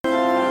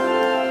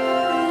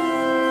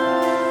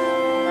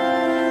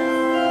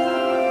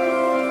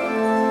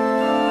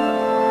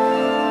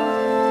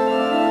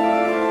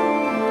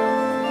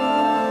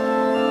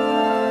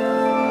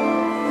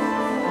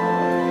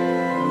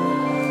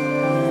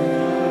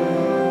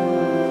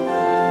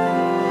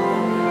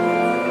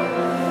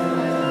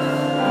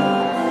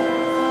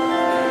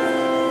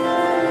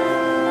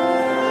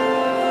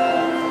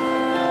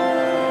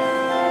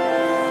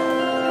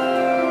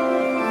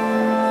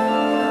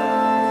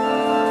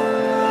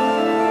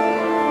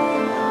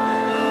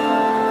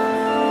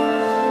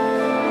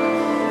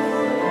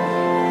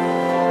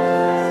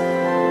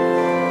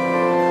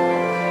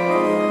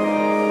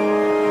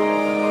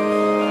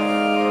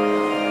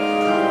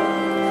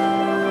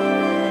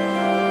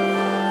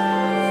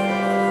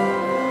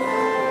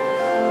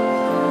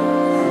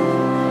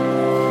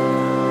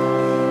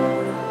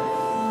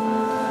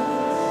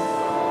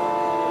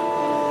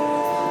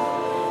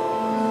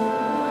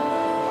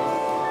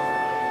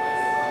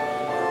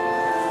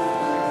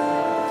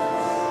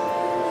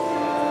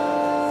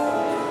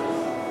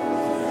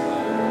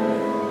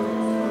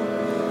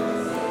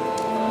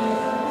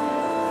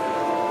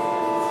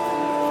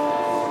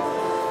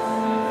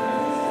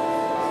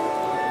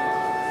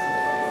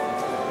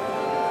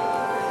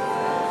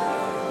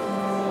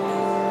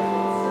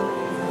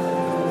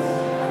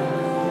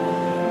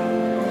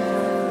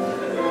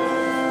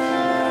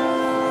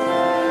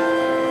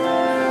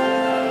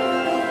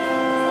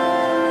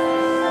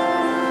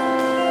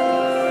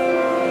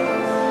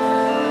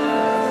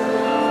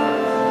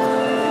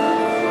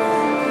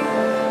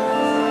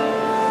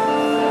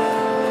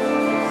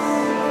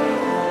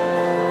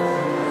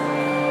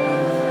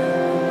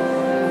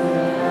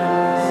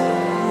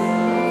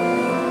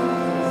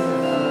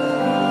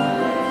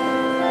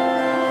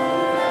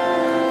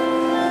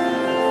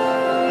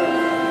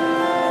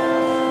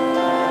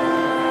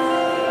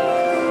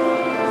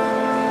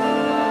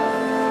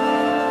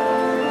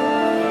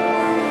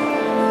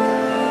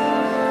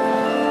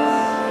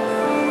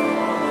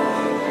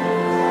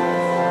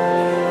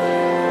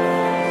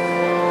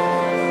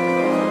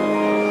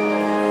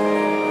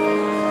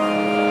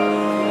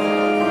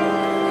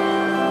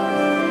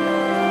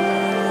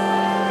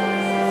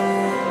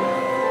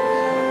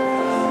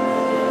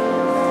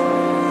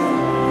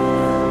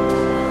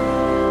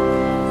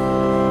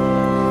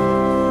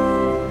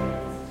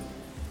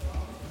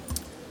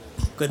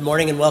Good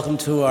morning and welcome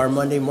to our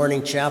Monday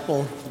morning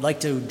chapel. I'd like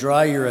to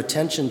draw your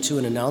attention to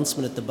an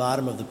announcement at the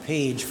bottom of the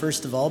page.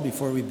 First of all,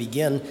 before we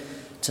begin,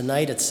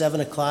 tonight at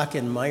 7 o'clock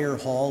in Meyer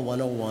Hall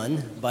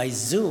 101, by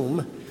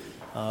Zoom,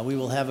 we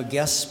will have a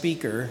guest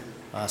speaker,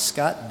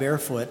 Scott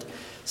Barefoot.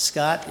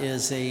 Scott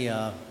is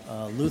a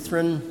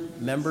Lutheran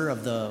member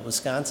of the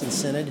Wisconsin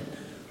Synod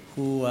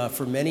who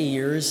for many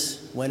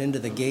years went into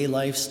the gay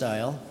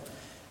lifestyle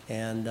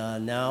and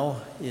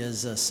now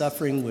is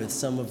suffering with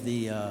some of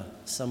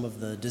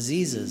the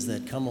diseases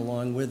that come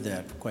along with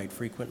that quite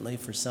frequently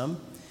for some.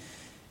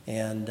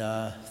 And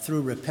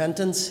through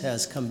repentance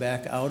has come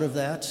back out of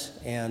that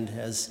and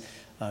has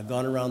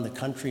gone around the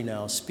country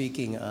now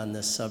speaking on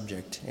this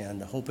subject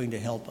and hoping to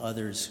help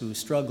others who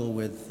struggle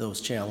with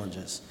those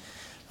challenges.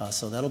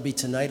 So that'll be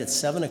tonight at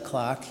 7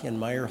 o'clock in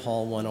Meyer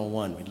Hall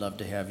 101. We'd love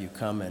to have you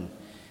come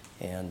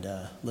and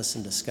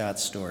listen to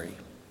Scott's story.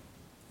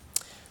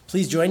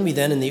 Please join me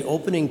then in the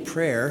opening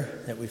prayer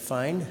that we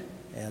find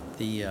at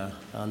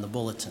on the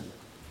bulletin.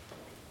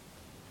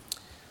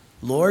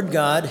 Lord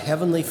God,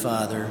 Heavenly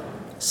Father,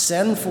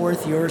 send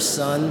forth your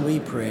Son,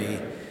 we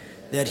pray,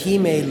 that he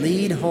may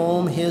lead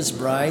home his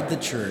bride, the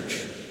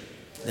church,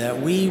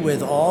 that we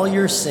with all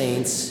your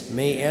saints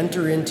may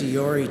enter into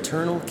your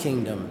eternal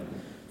kingdom,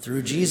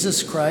 through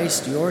Jesus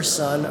Christ, your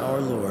Son,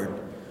 our Lord,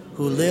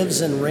 who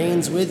lives and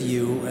reigns with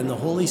you and the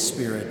Holy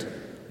Spirit,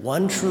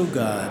 one true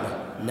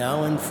God,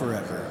 now and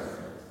forever.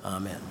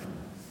 Amen.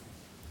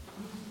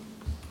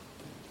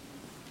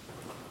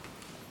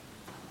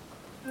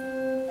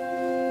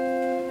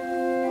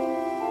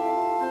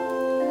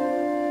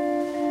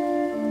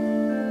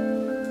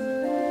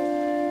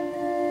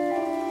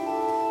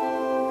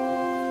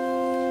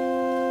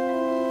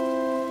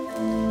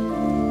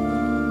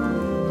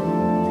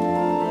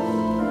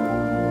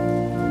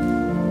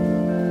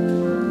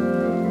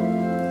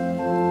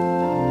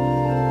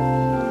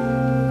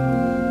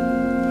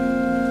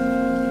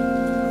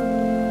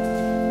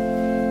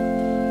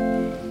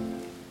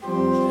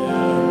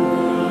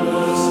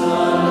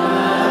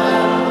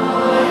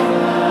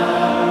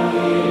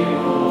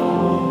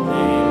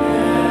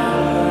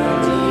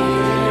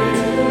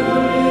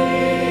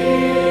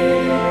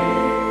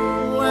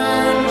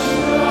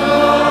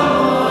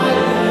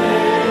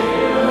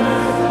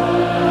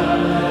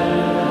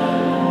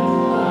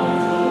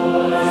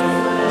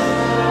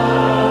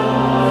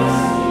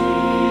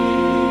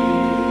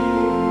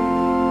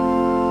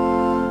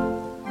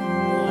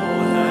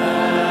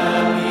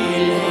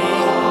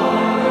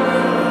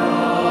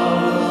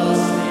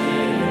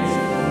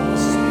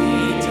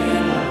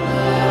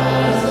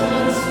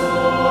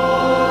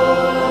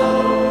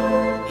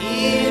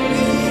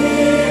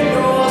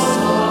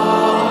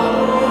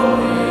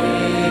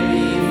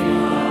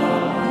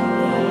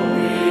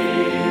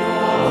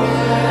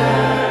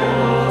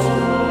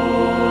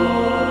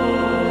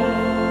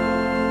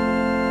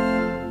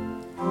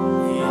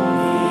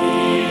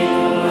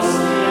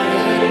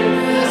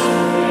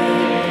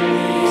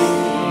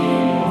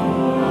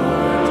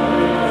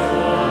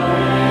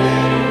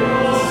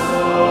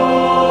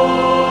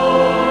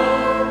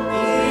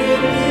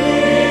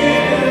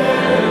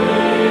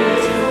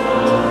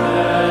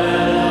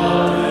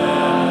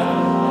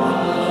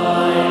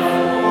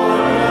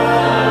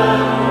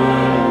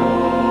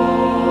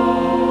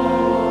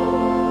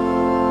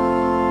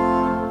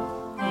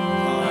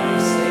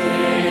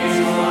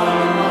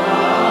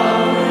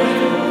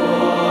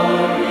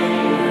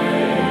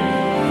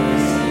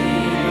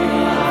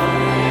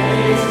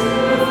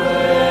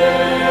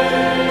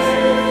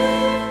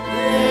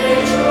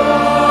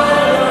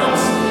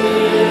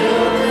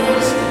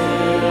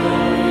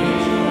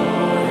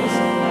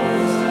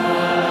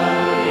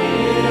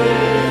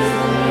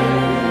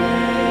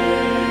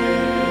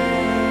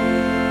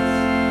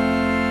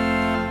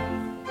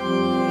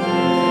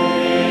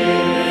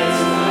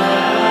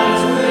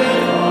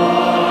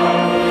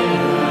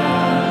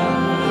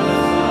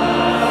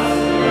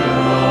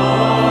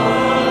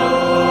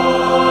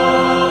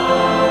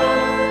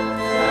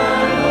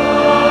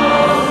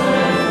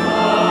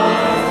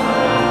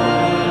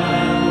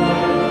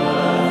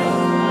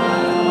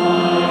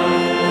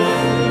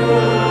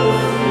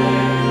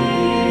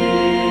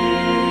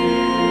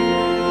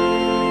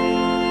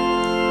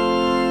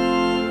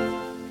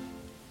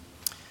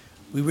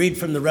 We read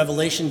from the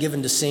revelation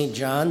given to St.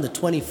 John, the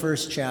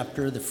 21st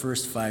chapter, the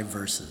first 5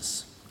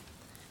 verses.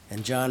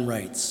 And John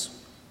writes,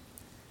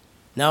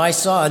 "Now I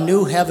saw a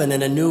new heaven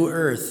and a new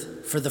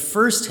earth, for the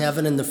first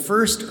heaven and the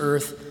first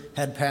earth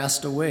had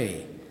passed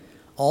away.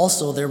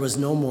 Also there was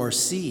no more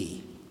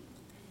sea.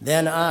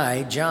 Then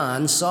I,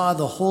 John, saw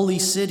the holy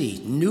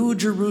city, New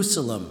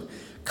Jerusalem,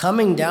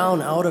 coming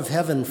down out of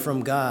heaven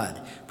from God,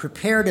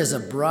 prepared as a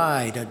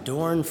bride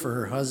adorned for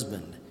her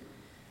husband.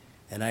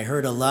 And I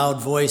heard a loud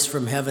voice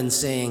from heaven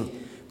saying,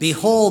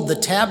 'Behold, the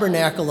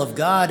tabernacle of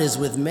God is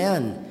with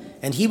men,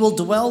 and he will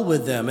dwell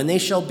with them, and they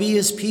shall be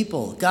his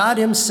people. God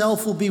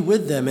himself will be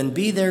with them and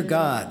be their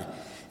God,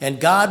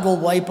 and God will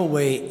wipe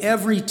away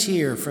every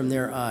tear from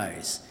their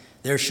eyes.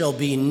 There shall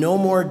be no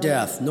more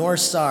death, nor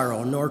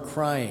sorrow, nor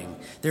crying.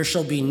 There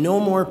shall be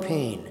no more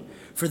pain,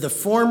 for the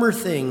former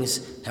things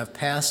have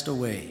passed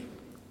away."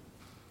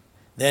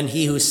 Then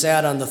he who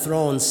sat on the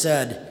throne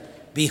said,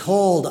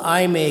 "Behold,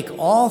 I make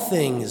all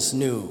things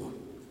new."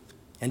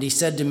 And he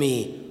said to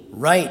me,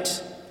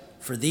 "Write,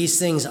 for these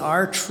things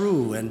are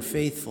true and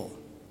faithful."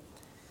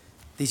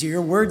 These are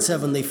your words,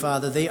 Heavenly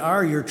Father. They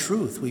are your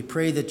truth. We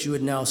pray that you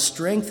would now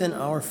strengthen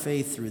our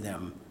faith through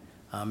them.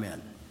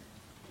 Amen.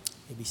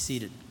 You may be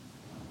seated.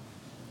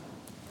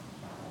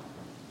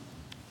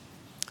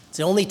 It's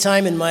the only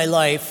time in my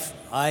life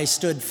I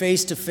stood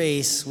face to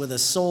face with a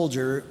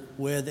soldier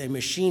with a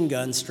machine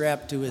gun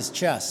strapped to his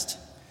chest,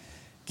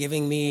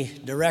 giving me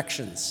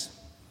directions.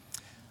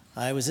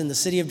 I was in the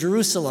city of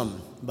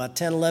Jerusalem about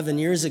 10, 11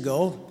 years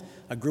ago.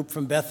 A group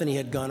from Bethany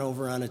had gone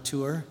over on a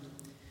tour.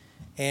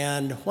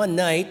 And one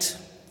night,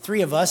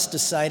 3 of us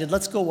decided,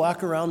 let's go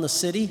walk around the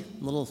city,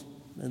 a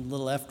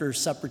little after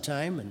supper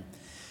time, and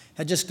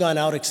had just gone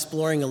out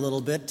exploring a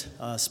little bit,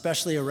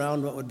 especially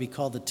around what would be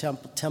called the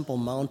Temple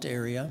Mount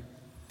area.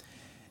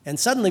 And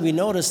suddenly we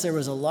noticed there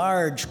was a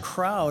large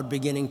crowd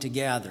beginning to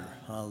gather.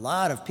 A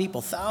lot of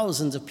people,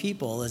 thousands of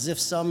people, as if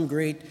some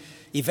great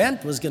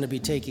event was going to be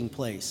taking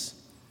place.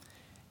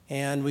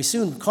 And we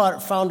soon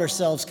found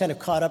ourselves kind of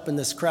caught up in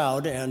this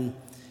crowd, and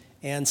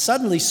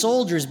suddenly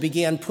soldiers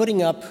began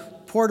putting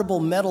up portable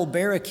metal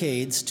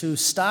barricades to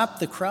stop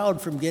the crowd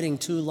from getting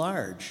too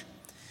large.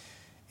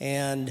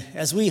 And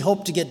as we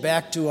hoped to get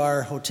back to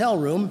our hotel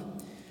room,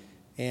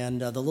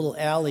 and the little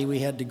alley we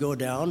had to go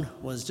down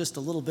was just a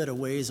little bit of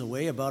ways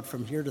away, about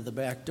from here to the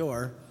back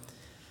door,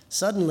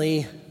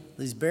 suddenly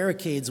these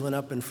barricades went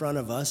up in front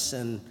of us,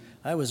 and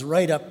I was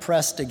right up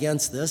pressed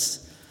against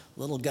this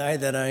little guy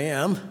that I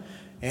am,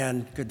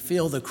 and could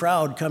feel the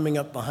crowd coming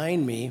up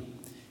behind me.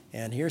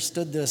 And here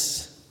stood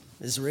this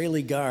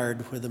Israeli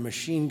guard with a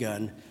machine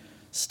gun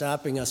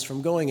stopping us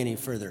from going any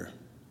further.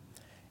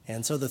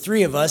 And so the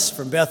 3 of us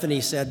from Bethany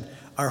said,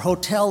 "Our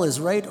hotel is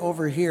right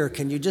over here.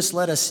 Can you just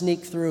let us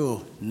sneak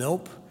through?"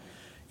 "Nope,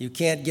 you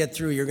can't get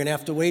through. You're going to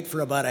have to wait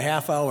for about a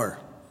half hour."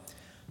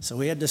 So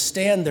we had to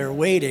stand there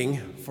waiting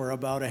for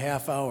about a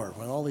half hour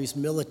with all these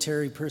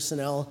military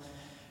personnel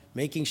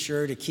making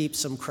sure to keep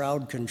some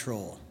crowd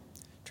control.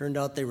 Turned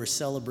out they were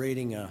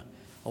celebrating a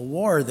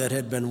war that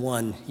had been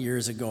won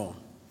years ago.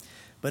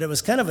 But it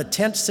was kind of a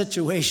tense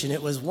situation.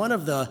 It was one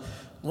of the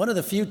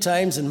few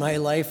times in my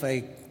life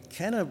I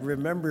kind of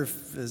remember,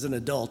 as an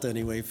adult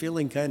anyway,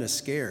 feeling kind of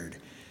scared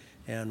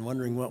and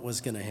wondering what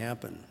was going to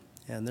happen.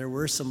 And there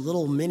were some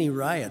little mini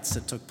riots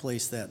that took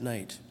place that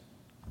night.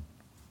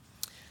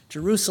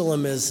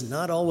 Jerusalem is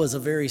not always a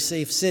very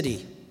safe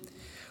city.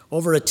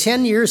 Over a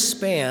 10-year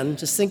span,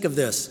 just think of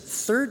this,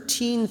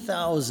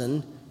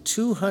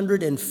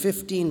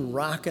 13,215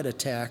 rocket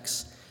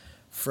attacks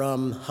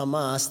from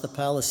Hamas, the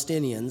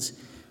Palestinians,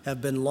 have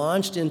been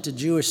launched into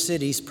Jewish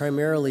cities,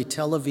 primarily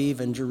Tel Aviv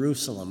and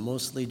Jerusalem,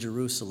 mostly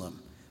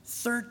Jerusalem.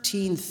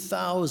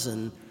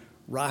 13,000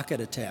 rocket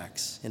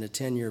attacks in a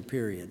 10-year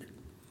period.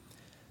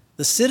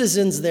 The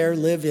citizens there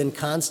live in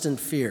constant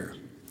fear.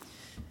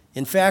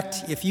 In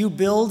fact, if you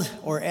build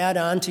or add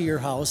on to your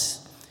house,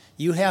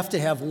 you have to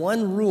have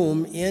one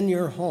room in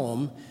your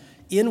home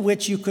in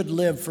which you could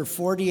live for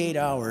 48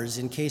 hours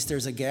in case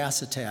there's a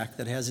gas attack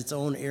that has its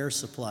own air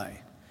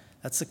supply.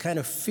 That's the kind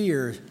of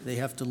fear they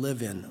have to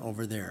live in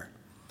over there.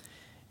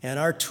 And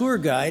our tour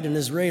guide, an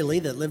Israeli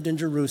that lived in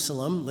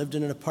Jerusalem, lived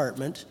in an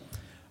apartment,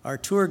 our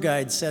tour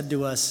guide said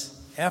to us,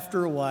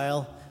 after a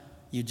while,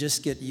 you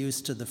just get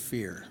used to the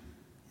fear.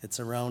 It's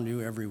around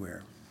you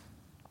everywhere.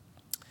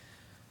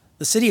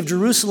 The city of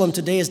Jerusalem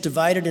today is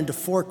divided into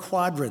 4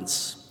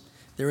 quadrants.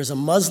 There is a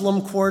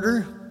Muslim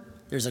quarter,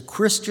 there's a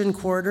Christian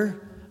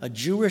quarter, a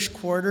Jewish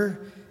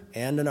quarter,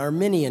 and an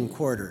Armenian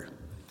quarter.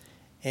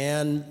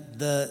 And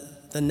the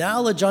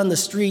knowledge on the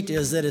street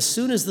is that as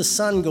soon as the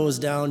sun goes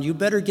down, you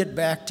better get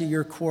back to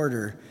your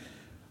quarter,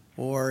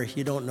 or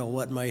you don't know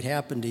what might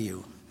happen to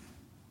you.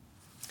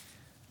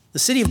 The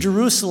city of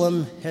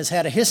Jerusalem has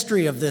had a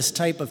history of this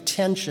type of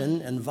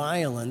tension and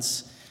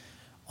violence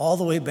all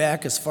the way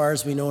back as far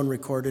as we know in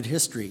recorded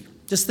history.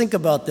 Just think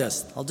about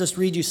this. I'll just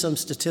read you some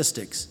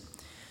statistics.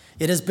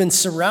 It has been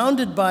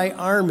surrounded by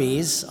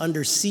armies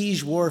under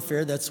siege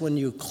warfare, that's when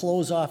you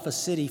close off a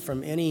city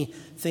from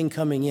anything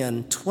coming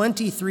in,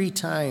 23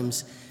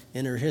 times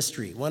in her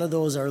history. One of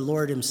those our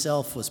Lord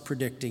himself was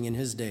predicting in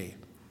his day.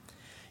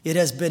 It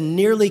has been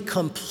nearly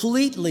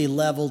completely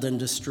leveled and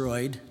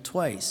destroyed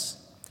twice.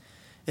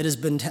 It has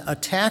been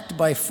attacked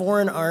by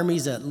foreign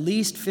armies at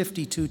least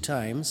 52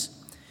 times,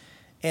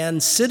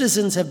 and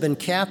citizens have been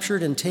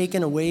captured and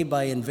taken away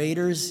by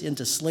invaders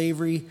into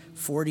slavery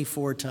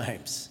 44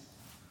 times.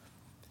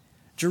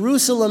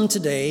 Jerusalem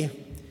today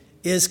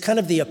is kind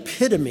of the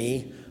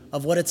epitome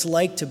of what it's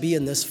like to be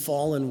in this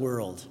fallen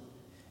world.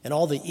 And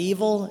all the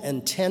evil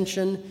and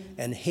tension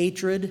and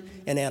hatred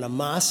and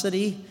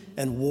animosity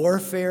and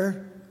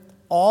warfare,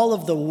 all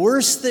of the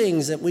worst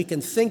things that we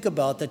can think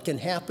about that can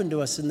happen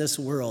to us in this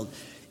world,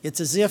 it's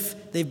as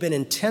if they've been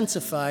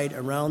intensified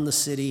around the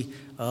city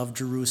of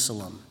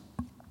Jerusalem.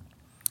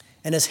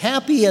 And as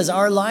happy as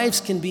our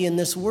lives can be in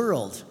this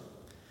world,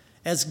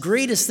 As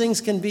great as things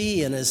can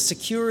be and as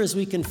secure as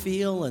we can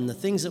feel and the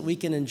things that we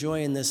can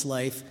enjoy in this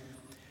life,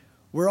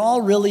 we're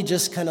all really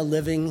just kind of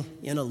living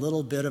in a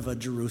little bit of a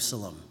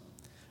Jerusalem,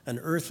 an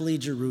earthly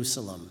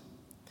Jerusalem.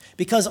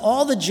 Because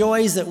all the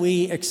joys that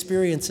we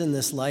experience in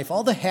this life,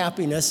 all the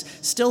happiness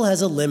still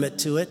has a limit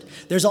to it.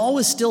 There's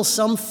always still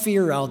some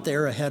fear out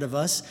there ahead of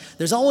us.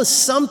 There's always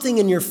something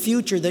in your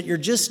future that you're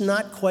just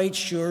not quite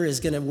sure is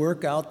going to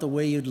work out the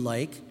way you'd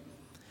like.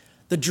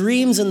 The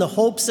dreams and the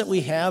hopes that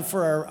we have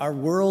for our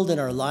world and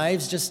our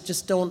lives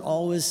just don't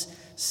always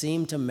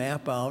seem to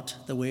map out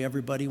the way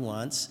everybody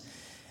wants.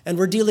 And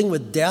we're dealing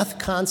with death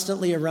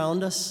constantly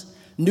around us.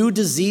 New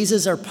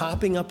diseases are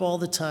popping up all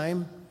the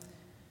time.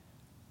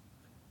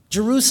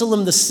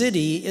 Jerusalem, the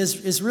city,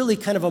 is really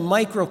kind of a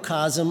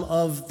microcosm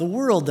of the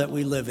world that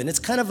we live in. It's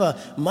kind of a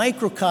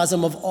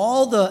microcosm of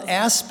all the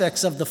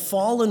aspects of the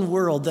fallen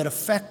world that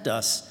affect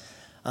us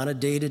on a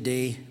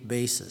day-to-day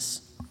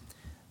basis.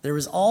 There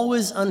is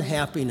always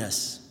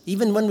unhappiness,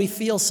 even when we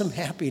feel some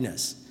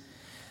happiness.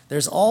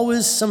 There's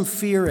always some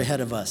fear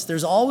ahead of us.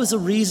 There's always a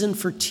reason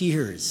for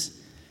tears.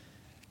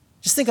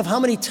 Just think of how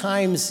many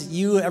times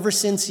ever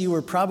since you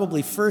were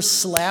probably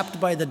first slapped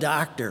by the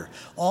doctor,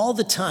 all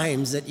the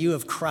times that you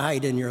have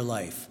cried in your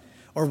life,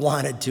 or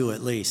wanted to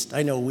at least.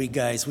 I know we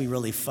guys, we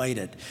really fight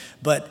it.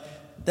 But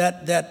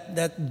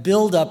that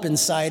buildup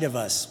inside of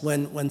us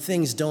when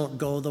things don't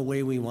go the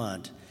way we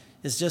want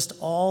is just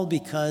all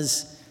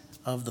because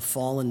of the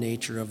fallen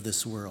nature of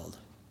this world.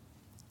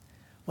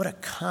 What a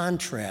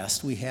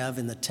contrast we have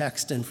in the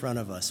text in front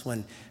of us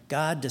when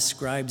God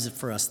describes it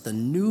for us, the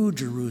new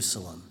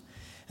Jerusalem.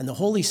 And the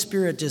Holy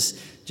Spirit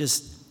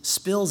just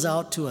spills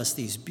out to us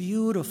these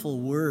beautiful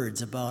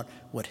words about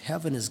what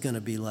heaven is going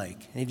to be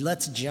like. And he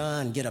lets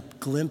John get a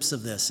glimpse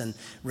of this and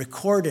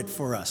record it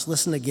for us.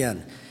 Listen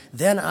again.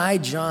 Then I,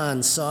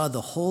 John, saw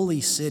the holy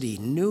city,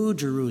 New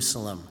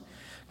Jerusalem,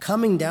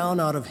 coming down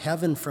out of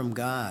heaven from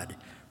God,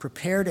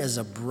 prepared as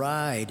a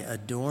bride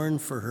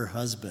adorned for her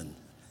husband.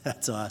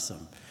 That's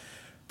awesome.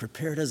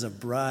 Prepared as a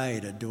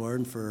bride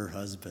adorned for her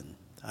husband.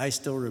 I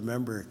still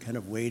remember kind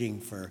of waiting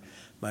for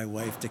my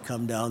wife to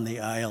come down the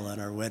aisle on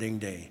our wedding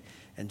day,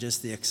 and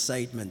just the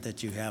excitement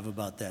that you have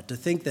about that. To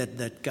think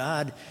that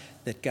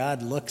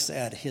God looks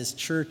at his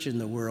church in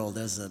the world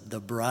as the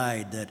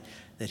bride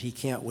that he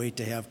can't wait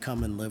to have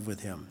come and live with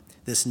him.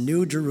 This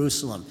New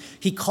Jerusalem.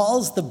 He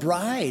calls the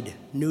bride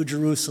New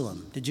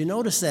Jerusalem. Did you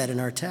notice that in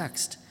our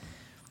text?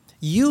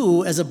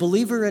 You, as a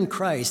believer in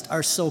Christ,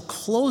 are so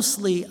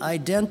closely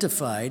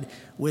identified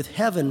with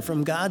heaven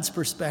from God's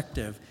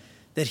perspective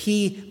that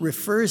he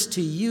refers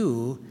to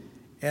you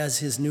as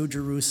his New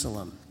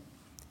Jerusalem.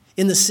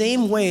 In the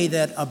same way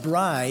that a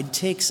bride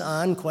takes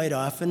on, quite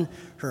often,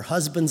 her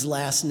husband's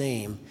last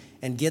name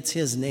and gets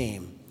his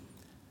name,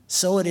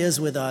 so it is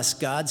with us,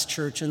 God's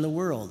church in the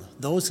world,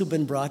 those who've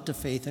been brought to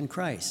faith in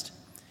Christ,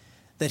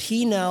 that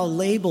he now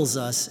labels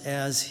us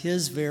as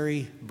his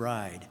very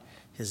bride,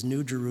 his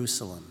New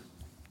Jerusalem.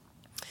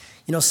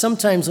 You know,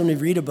 sometimes when we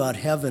read about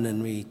heaven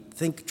and we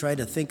try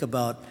to think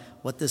about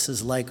what this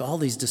is like, all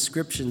these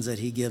descriptions that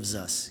he gives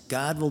us.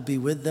 God will be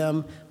with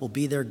them, will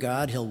be their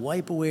God. He'll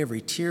wipe away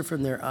every tear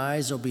from their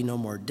eyes. There'll be no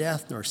more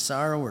death, nor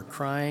sorrow, or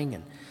crying,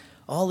 and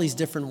all these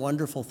different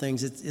wonderful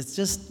things. It's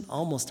just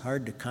almost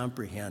hard to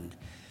comprehend.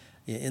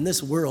 In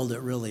this world,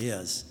 it really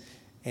is.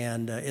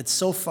 And it's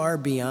so far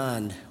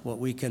beyond what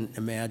we can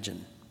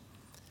imagine.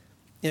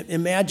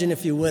 Imagine,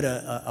 if you would,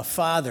 a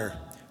father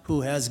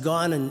who has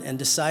gone and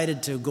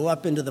decided to go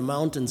up into the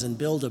mountains and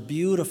build a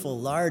beautiful,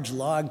 large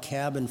log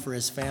cabin for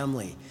his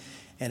family.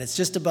 And it's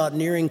just about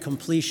nearing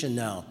completion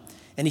now.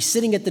 And he's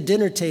sitting at the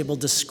dinner table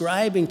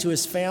describing to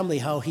his family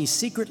how he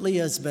secretly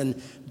has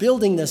been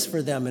building this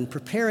for them and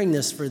preparing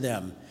this for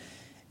them.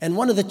 And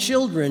one of the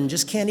children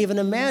just can't even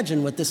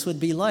imagine what this would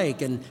be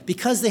like. And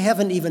because they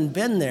haven't even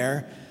been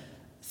there,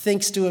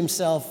 thinks to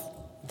himself,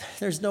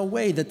 there's no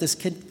way that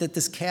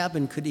this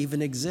cabin could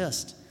even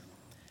exist.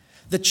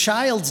 The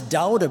child's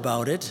doubt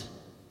about it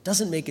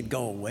doesn't make it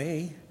go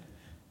away,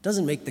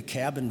 doesn't make the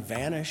cabin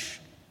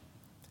vanish.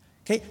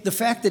 Okay, the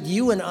fact that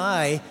you and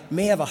I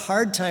may have a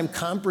hard time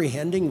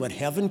comprehending what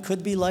heaven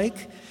could be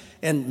like,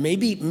 and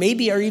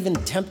maybe are even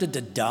tempted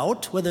to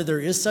doubt whether there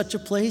is such a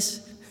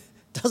place,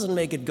 doesn't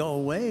make it go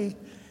away.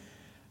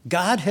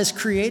 God has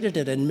created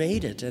it and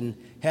made it and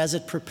has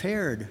it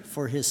prepared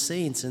for his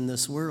saints in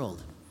this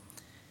world.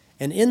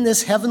 And in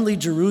this heavenly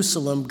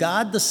Jerusalem,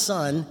 God the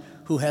Son,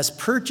 who has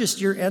purchased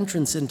your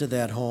entrance into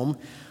that home,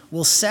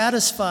 will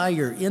satisfy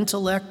your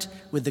intellect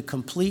with the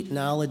complete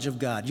knowledge of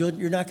God.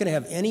 You're not going to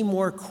have any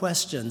more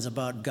questions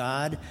about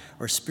God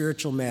or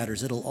spiritual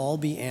matters. It'll all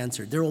be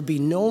answered. There will be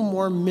no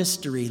more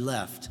mystery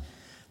left.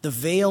 The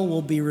veil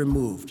will be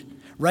removed.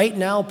 Right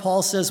now,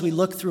 Paul says we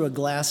look through a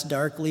glass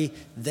darkly.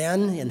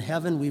 Then in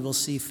heaven we will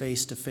see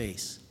face to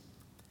face.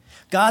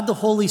 God, the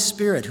Holy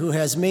Spirit, who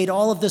has made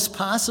all of this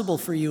possible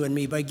for you and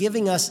me by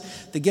giving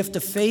us the gift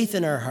of faith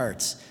in our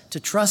hearts, to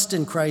trust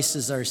in Christ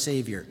as our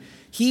Savior.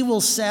 He will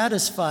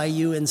satisfy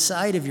you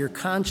inside of your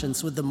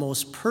conscience with the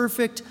most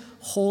perfect,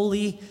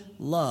 holy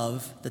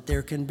love that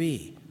there can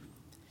be.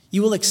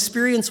 You will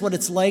experience what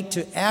it's like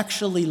to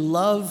actually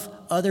love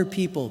other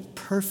people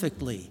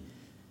perfectly,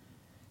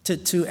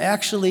 to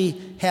actually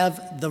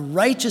have the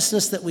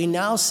righteousness that we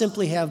now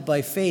simply have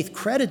by faith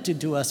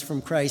credited to us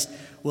from Christ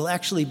will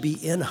actually be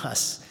in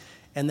us,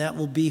 and that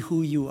will be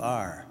who you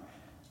are.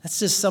 That's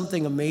just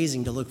something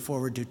amazing to look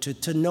forward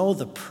to know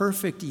the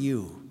perfect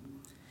you.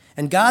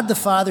 And God the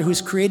Father,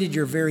 who's created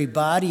your very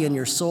body and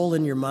your soul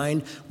and your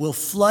mind, will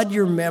flood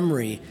your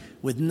memory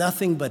with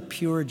nothing but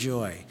pure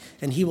joy.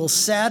 And he will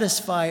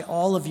satisfy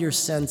all of your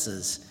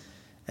senses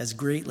as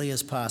greatly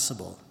as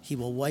possible. He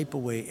will wipe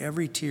away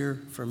every tear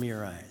from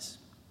your eyes.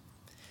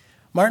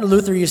 Martin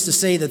Luther used to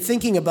say that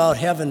thinking about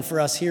heaven for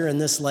us here in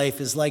this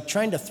life is like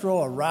trying to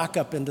throw a rock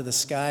up into the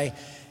sky,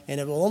 and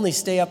it will only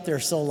stay up there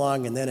so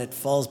long, and then it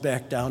falls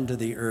back down to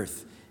the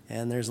earth.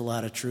 And there's a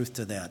lot of truth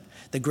to that.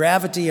 The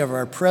gravity of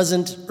our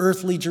present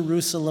earthly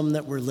Jerusalem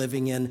that we're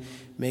living in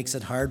makes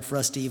it hard for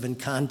us to even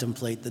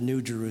contemplate the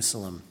new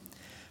Jerusalem.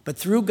 But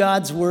through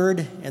God's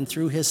word and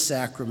through his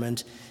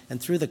sacrament and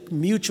through the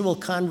mutual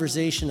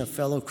conversation of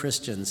fellow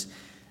Christians,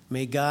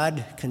 may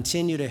God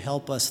continue to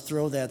help us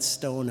throw that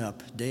stone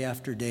up day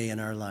after day in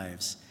our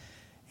lives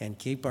and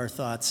keep our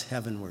thoughts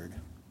heavenward.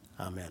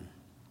 Amen.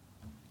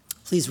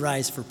 Please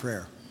rise for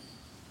prayer.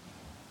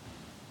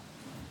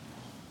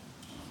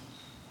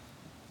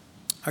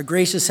 Our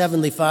gracious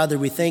Heavenly Father,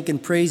 we thank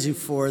and praise you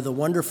for the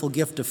wonderful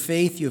gift of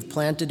faith you have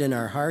planted in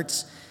our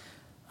hearts,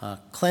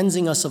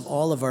 cleansing us of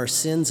all of our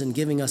sins and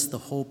giving us the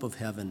hope of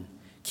heaven.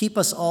 Keep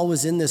us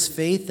always in this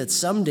faith that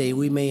someday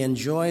we may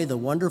enjoy the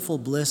wonderful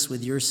bliss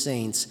with your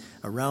saints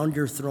around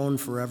your throne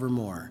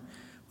forevermore.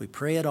 We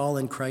pray it all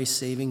in Christ's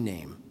saving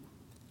name.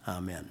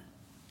 Amen.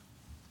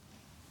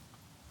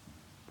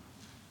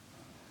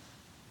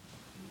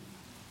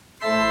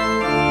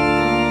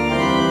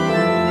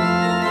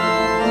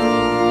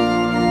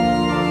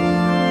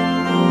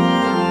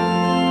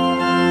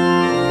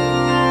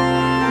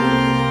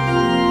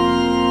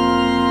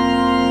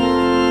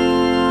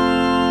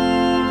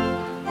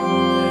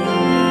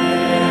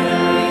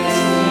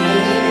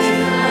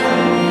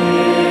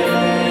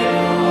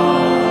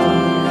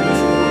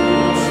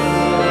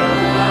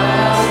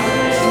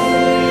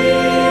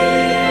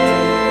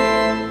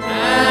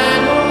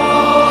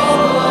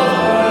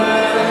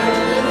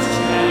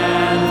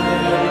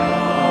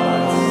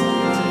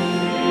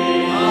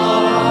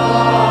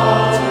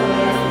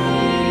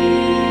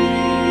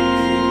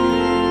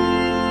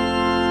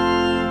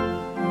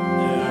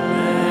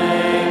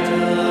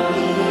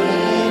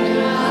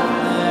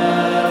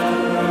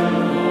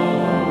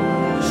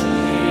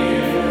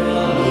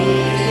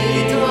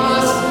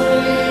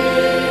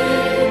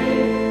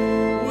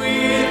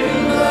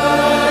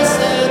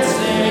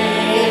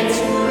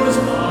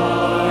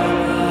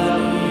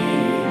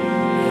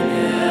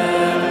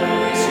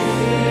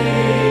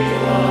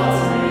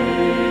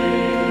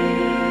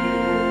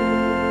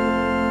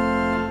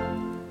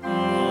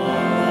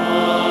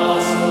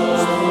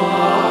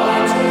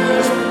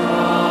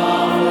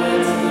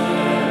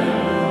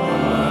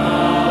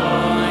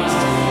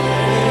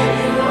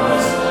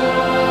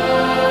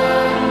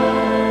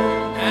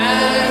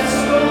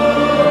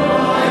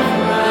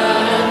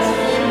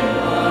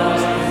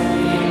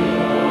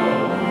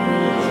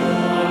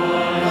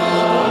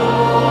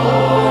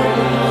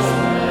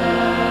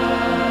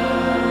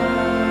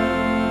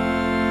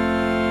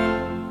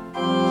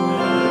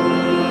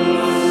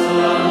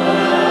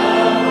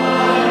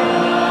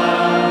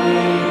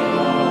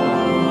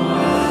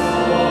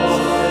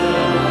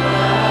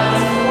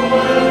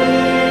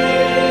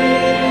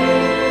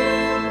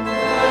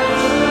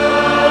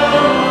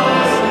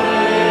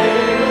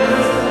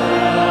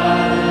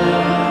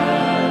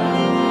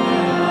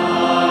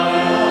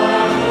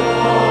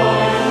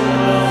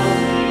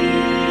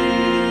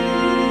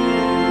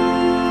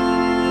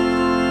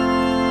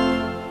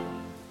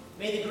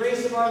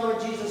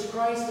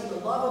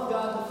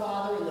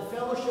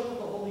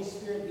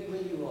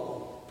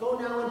 Go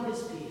now in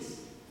his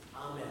peace.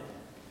 Amen.